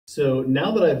So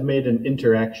now that I've made an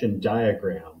interaction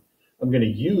diagram, I'm going to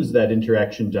use that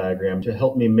interaction diagram to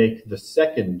help me make the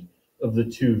second of the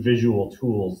two visual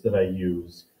tools that I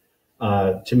use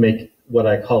to make what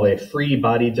I call a free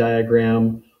body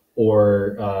diagram,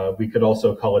 or we could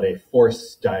also call it a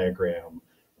force diagram.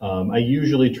 I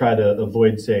usually try to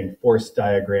avoid saying force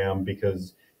diagram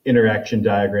because interaction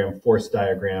diagram, force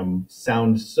diagram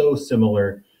sound so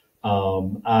similar.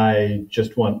 I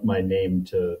just want my name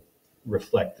to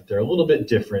reflect that they're a little bit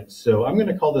different. So I'm going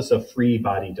to call this a free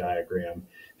body diagram.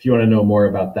 If you want to know more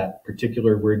about that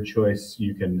particular word choice,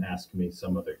 you can ask me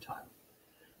some other time.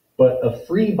 But a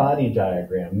free body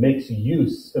diagram makes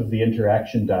use of the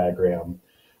interaction diagram.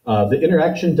 The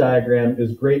interaction diagram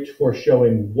is great for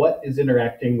showing what is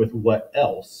interacting with what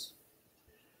else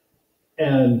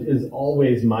and is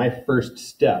always my first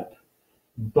step.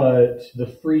 But the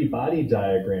free body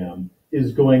diagram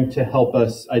is going to help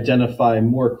us identify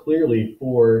more clearly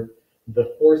for the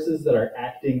forces that are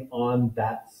acting on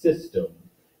that system.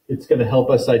 It's going to help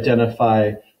us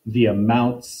identify the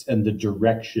amounts and the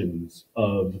directions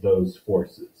of those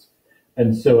forces.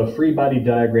 And so a free body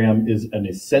diagram is an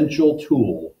essential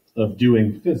tool of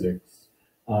doing physics.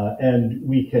 And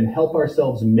we can help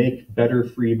ourselves make better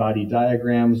free body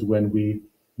diagrams when we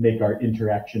make our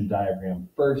interaction diagram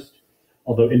first.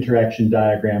 Although interaction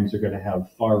diagrams are going to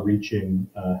have far-reaching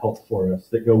help for us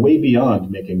that go way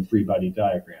beyond making free body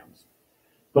diagrams.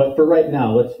 But for right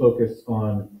now, let's focus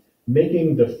on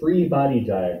making the free body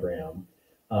diagram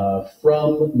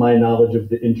from my knowledge of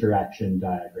the interaction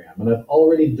diagram. And I've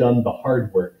already done the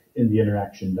hard work in the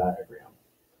interaction diagram.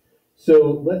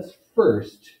 So let's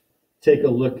first take a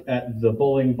look at the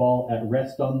bowling ball at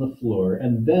rest on the floor,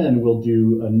 and then we'll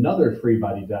do another free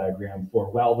body diagram for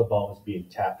while the ball is being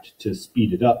tapped to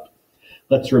speed it up.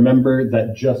 Let's remember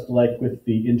that just like with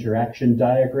the interaction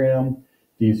diagram,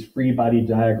 these free body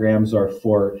diagrams are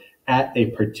for at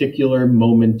a particular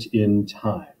moment in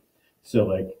time. So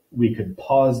like we could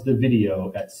pause the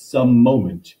video at some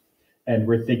moment and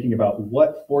we're thinking about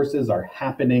what forces are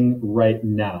happening right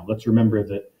now. Let's remember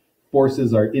that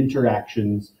forces are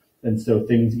interactions. And so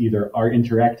things either are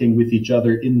interacting with each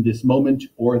other in this moment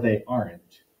or they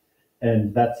aren't.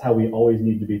 And that's how we always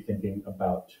need to be thinking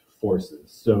about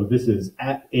forces. So this is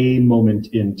at a moment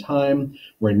in time.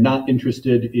 We're not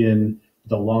interested in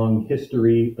the long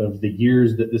history of the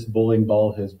years that this bowling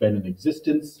ball has been in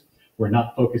existence. We're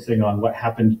not focusing on what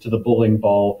happened to the bowling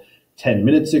ball 10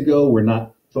 minutes ago. We're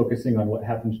not focusing on what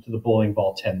happened to the bowling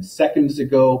ball 10 seconds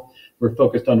ago. We're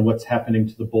focused on what's happening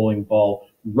to the bowling ball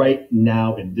right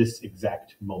now in this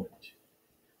exact moment.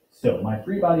 So my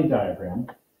free body diagram,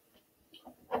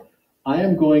 I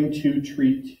am going to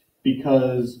treat,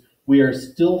 because we are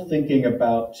still thinking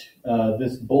about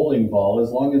this bowling ball, as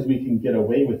long as we can get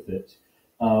away with it,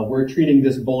 we're treating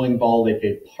this bowling ball like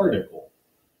a particle.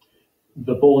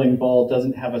 The bowling ball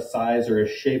doesn't have a size or a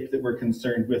shape that we're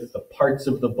concerned with. The parts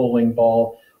of the bowling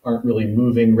ball aren't really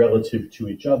moving relative to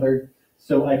each other.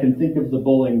 So I can think of the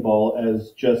bowling ball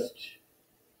as just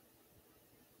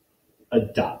a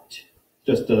dot,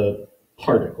 just a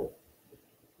particle.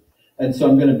 And so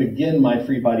I'm going to begin my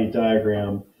free body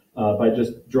diagram by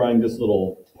just drawing this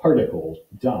little particle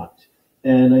dot.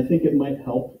 And I think it might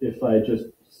help if I just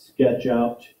sketch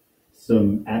out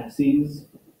some axes: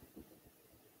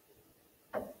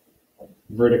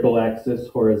 vertical axis,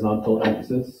 horizontal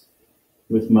axis,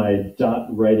 with my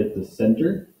dot right at the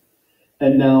center.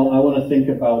 And now I want to think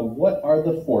about what are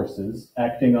the forces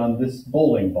acting on this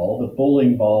bowling ball. The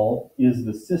bowling ball is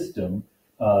the system,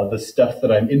 the stuff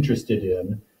that I'm interested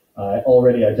in. I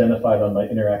already identified on my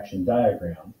interaction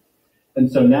diagram.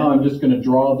 And so now I'm just going to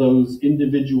draw those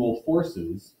individual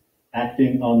forces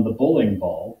acting on the bowling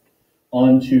ball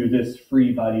onto this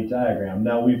free body diagram.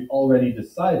 Now we've already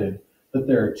decided that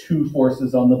there are two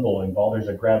forces on the bowling ball. There's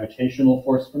a gravitational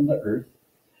force from the earth,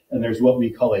 and there's what we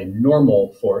call a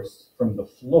normal force from the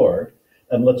floor.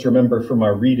 And let's remember from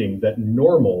our reading that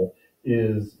normal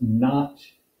is not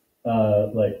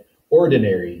like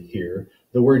ordinary here.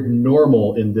 The word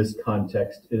normal in this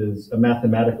context is a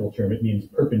mathematical term. It means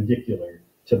perpendicular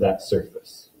to that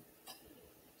surface.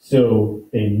 So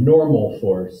a normal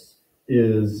force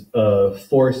is a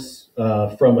force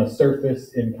from a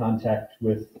surface in contact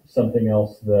with something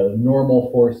else. The normal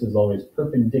force is always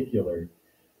perpendicular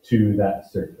to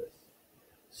that surface.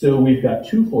 So we've got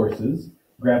two forces: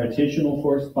 gravitational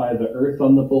force by the earth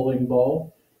on the bowling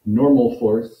ball, normal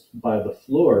force by the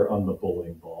floor on the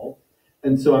bowling ball.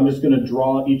 And so I'm just going to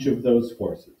draw each of those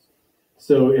forces.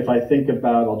 So if I think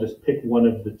about, I'll just pick one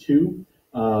of the two.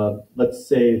 Let's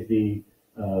say the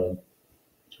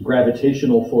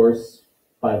gravitational force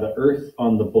by the Earth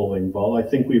on the bowling ball, I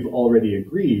think we've already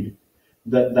agreed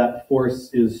that that force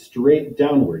is straight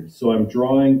downwards. So I'm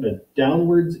drawing a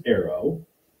downwards arrow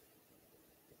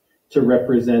to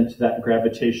represent that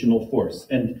gravitational force.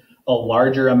 And a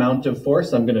larger amount of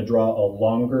force, I'm going to draw a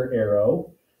longer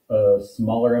arrow. A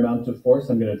smaller amount of force,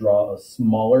 I'm going to draw a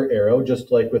smaller arrow,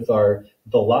 just like with our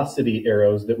velocity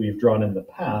arrows that we've drawn in the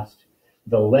past.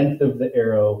 The length of the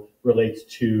arrow relates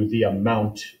to the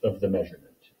amount of the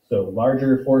measurement. So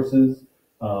larger forces,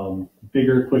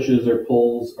 bigger pushes or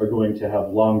pulls are going to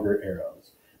have longer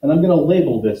arrows. And I'm going to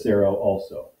label this arrow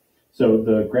also. So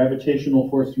the gravitational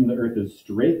force from the Earth is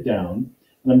straight down,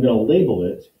 and I'm going to label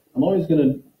it. I'm always going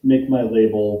to make my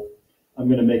label, I'm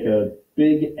going to make a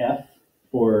big F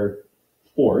for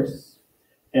force,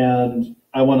 and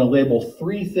I want to label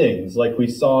 3 things like we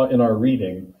saw in our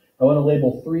reading. I want to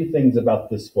label 3 things about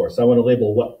this force. I want to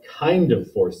label what kind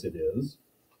of force it is.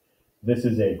 This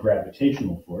is a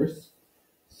gravitational force.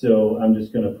 So I'm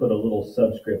just going to put a little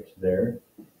subscript there.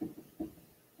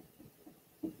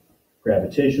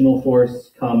 Gravitational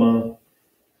force, comma,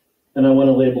 and I want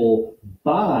to label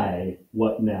by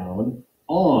what noun,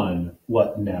 on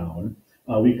what noun.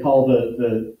 We call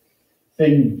the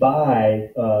thing by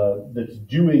that's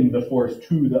doing the force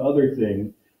to the other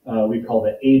thing, we call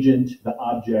the agent. The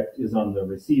object is on the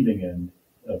receiving end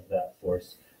of that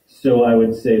force. So I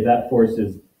would say that force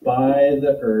is by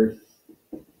the Earth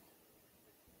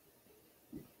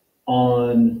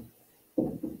on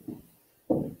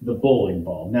the bowling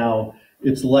ball. Now,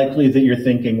 it's likely that you're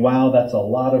thinking, wow, that's a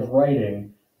lot of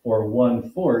writing for one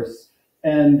force.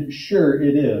 And sure,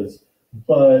 it is.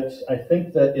 But I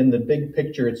think that in the big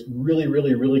picture, it's really,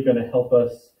 really, really going to help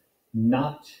us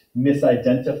not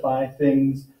misidentify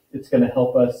things. It's going to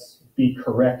help us be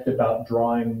correct about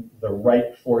drawing the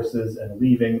right forces and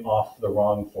leaving off the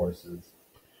wrong forces.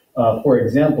 For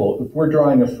example, if we're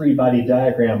drawing a free body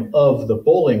diagram of the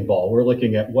bowling ball, we're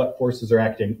looking at what forces are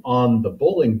acting on the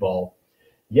bowling ball.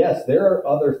 Yes, there are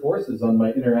other forces on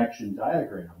my interaction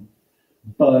diagram,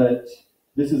 but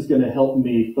this is going to help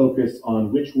me focus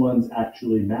on which ones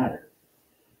actually matter.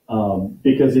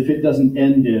 Because if it doesn't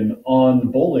end in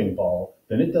on bowling ball,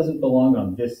 then it doesn't belong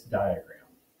on this diagram.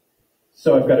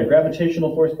 So I've got a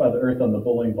gravitational force by the Earth on the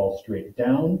bowling ball straight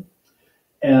down.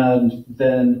 And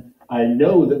then I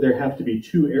know that there have to be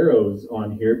 2 arrows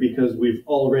on here because we've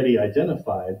already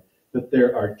identified that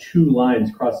there are 2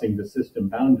 lines crossing the system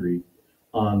boundary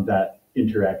on that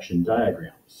interaction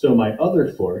diagram. So my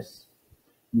other force,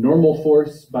 normal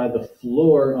force by the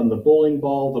floor on the bowling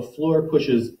ball, the floor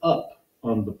pushes up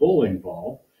on the bowling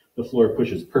ball. The floor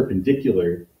pushes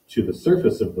perpendicular to the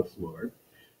surface of the floor.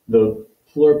 The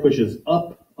floor pushes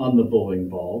up on the bowling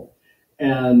ball.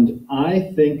 And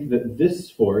I think that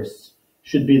this force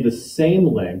should be the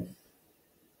same length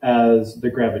as the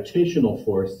gravitational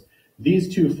force.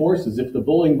 These 2 forces, if the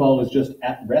bowling ball is just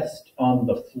at rest on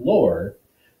the floor,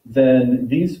 then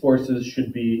these forces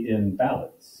should be in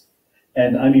balance.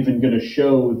 And I'm even going to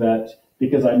show that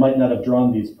because I might not have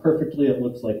drawn these perfectly, it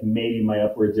looks like maybe my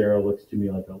upwards arrow looks to me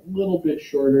like a little bit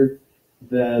shorter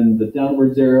than the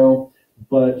downwards arrow.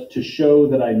 But to show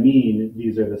that I mean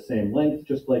these are the same length,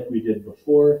 just like we did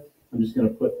before, I'm just going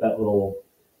to put that little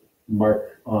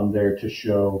mark on there to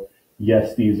show,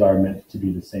 yes, these are meant to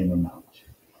be the same amount.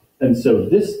 And so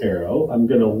this arrow, I'm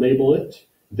going to label it.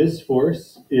 This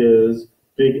force is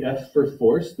big F for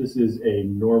force. This is a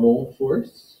normal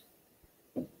force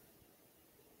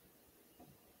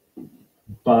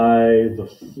by the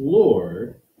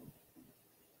floor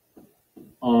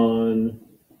on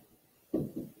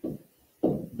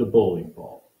the bowling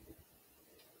ball.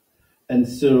 And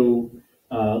so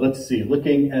let's see,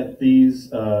 looking at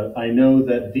these, I know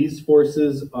that these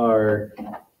forces are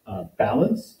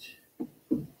balanced.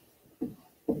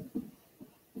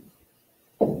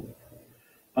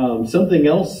 Something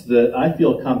else that I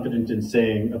feel confident in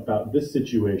saying about this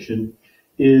situation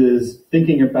is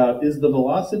thinking about, is the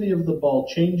velocity of the ball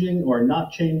changing or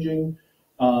not changing?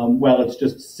 Well, it's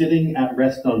just sitting at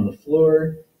rest on the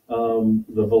floor.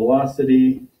 The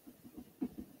velocity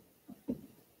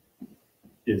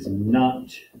is not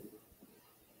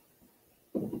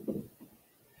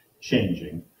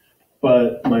changing.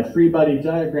 But my free body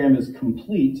diagram is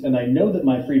complete, and I know that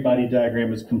my free body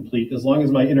diagram is complete as long as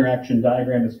my interaction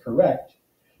diagram is correct,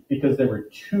 because there were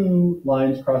 2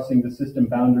 lines crossing the system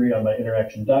boundary on my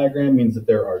interaction diagram, means that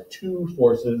there are 2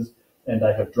 forces, and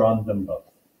I have drawn them both.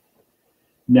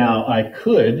 Now, I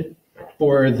could,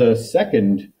 for the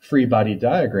second free body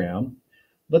diagram,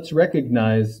 let's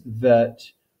recognize that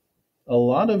a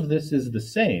lot of this is the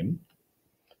same.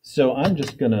 So I'm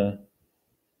just going to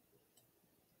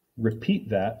repeat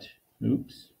that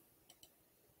Oops.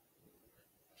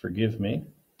 Forgive me.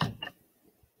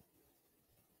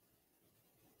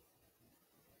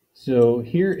 So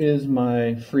here is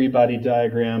my free body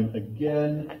diagram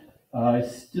again. I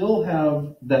still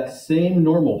have that same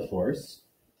normal force.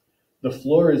 The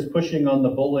floor is pushing on the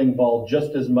bowling ball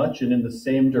just as much and in the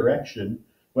same direction,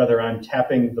 whether I'm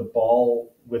tapping the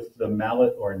ball with the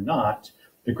mallet or not.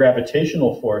 The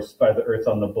gravitational force by the earth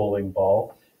on the bowling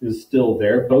ball is still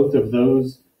there. Both of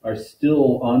those are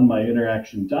still on my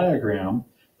interaction diagram,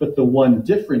 but the one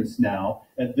difference now,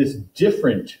 at this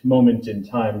different moment in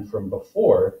time from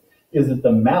before, is that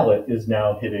the mallet is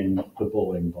now hitting the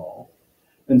bowling ball.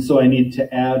 And so I need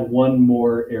to add one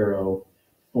more arrow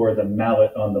for the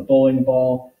mallet on the bowling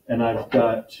ball. And I've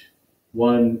got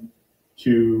 1,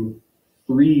 2,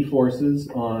 3 forces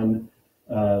on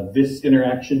this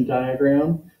interaction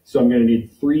diagram. So I'm going to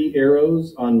need 3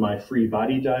 arrows on my free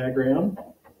body diagram.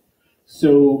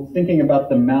 So thinking about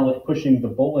the mallet pushing the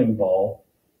bowling ball,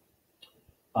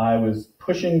 I was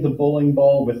pushing the bowling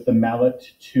ball with the mallet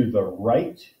to the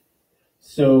right.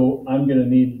 So I'm going to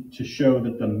need to show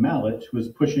that the mallet was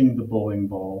pushing the bowling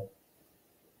ball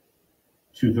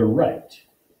to the right.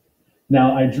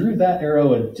 Now I drew that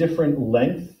arrow a different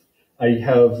length. I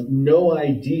have no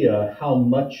idea how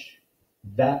much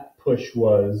that push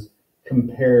was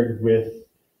compared with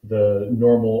the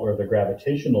normal or the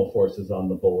gravitational forces on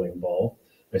the bowling ball.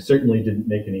 I certainly didn't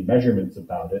make any measurements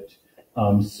about it.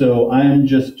 So I'm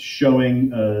just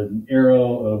showing an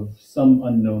arrow of some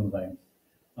unknown length.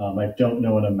 I don't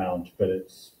know an amount, but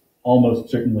it's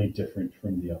almost certainly different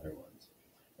from the other ones.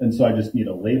 And so I just need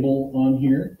a label on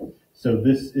here. So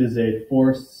this is a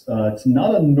force, it's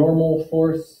not a normal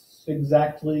force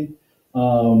exactly,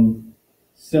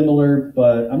 similar,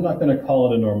 but I'm not going to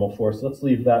call it a normal force. Let's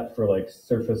leave that for like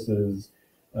surfaces.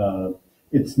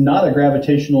 It's not a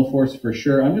gravitational force for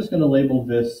sure. I'm just going to label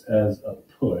this as a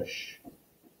push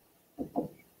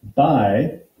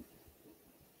by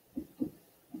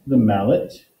the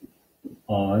mallet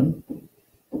on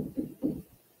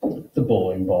the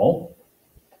bowling ball.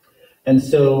 And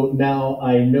so now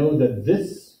I know that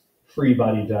this free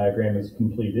body diagram is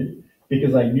completed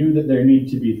because I knew that there need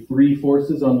to be 3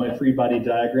 forces on my free body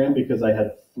diagram because I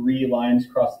had 3 lines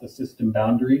cross the system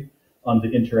boundary on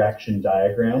the interaction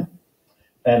diagram.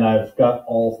 And I've got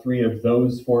all 3 of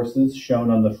those forces shown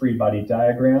on the free body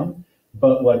diagram.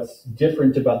 But what's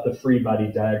different about the free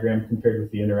body diagram compared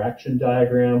with the interaction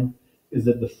diagram is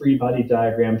that the free body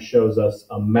diagram shows us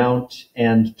amount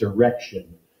and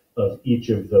direction of each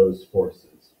of those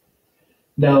forces.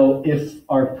 Now, if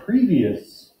our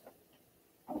previous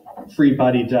free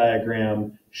body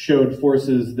diagram showed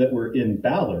forces that were in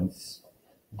balance,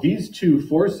 these 2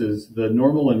 forces, the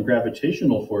normal and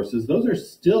gravitational forces, those are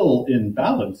still in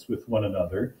balance with one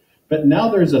another. But now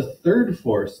there's a third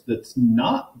force that's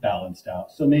not balanced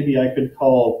out. So maybe I could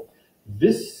call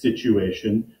this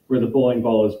situation where the bowling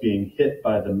ball is being hit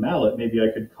by the mallet, maybe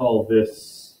I could call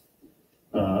this,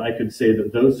 I could say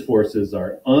that those forces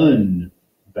are unbalanced.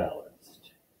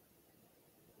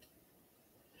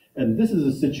 And this is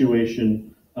a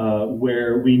situation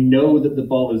where we know that the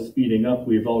ball is speeding up.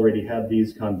 We've already had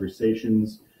these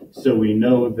conversations. So we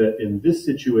know that in this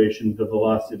situation, the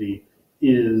velocity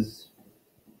is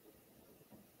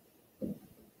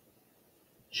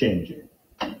changing.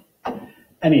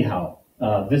 Anyhow,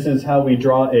 this is how we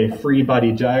draw a free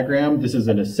body diagram. This is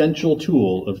an essential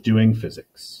tool of doing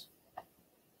physics.